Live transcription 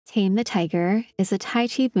Tame the Tiger is a Tai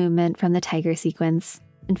Chi movement from the Tiger sequence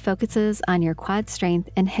and focuses on your quad strength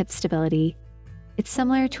and hip stability. It's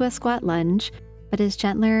similar to a squat lunge, but is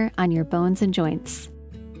gentler on your bones and joints.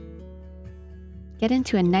 Get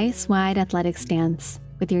into a nice wide athletic stance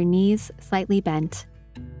with your knees slightly bent.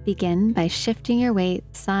 Begin by shifting your weight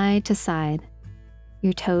side to side.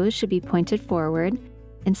 Your toes should be pointed forward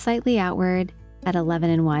and slightly outward at 11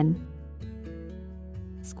 and 1.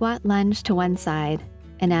 Squat lunge to one side,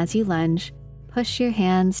 and as you lunge, push your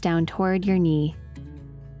hands down toward your knee.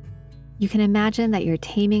 You can imagine that you're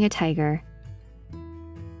taming a tiger.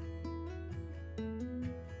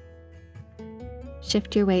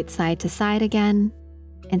 Shift your weight side to side again,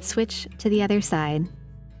 and switch to the other side.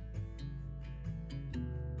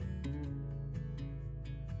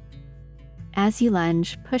 As you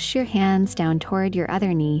lunge, push your hands down toward your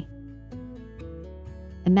other knee.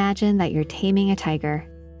 Imagine that you're taming a tiger.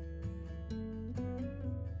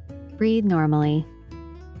 Breathe normally.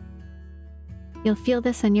 You'll feel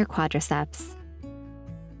this in your quadriceps.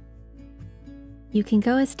 You can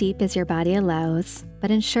go as deep as your body allows, but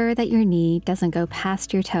ensure that your knee doesn't go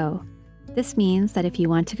past your toe. This means that if you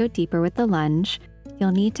want to go deeper with the lunge,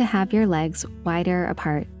 you'll need to have your legs wider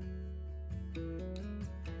apart.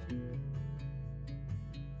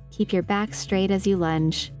 Keep your back straight as you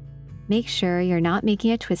lunge. Make sure you're not making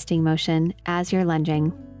a twisting motion as you're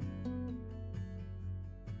lunging.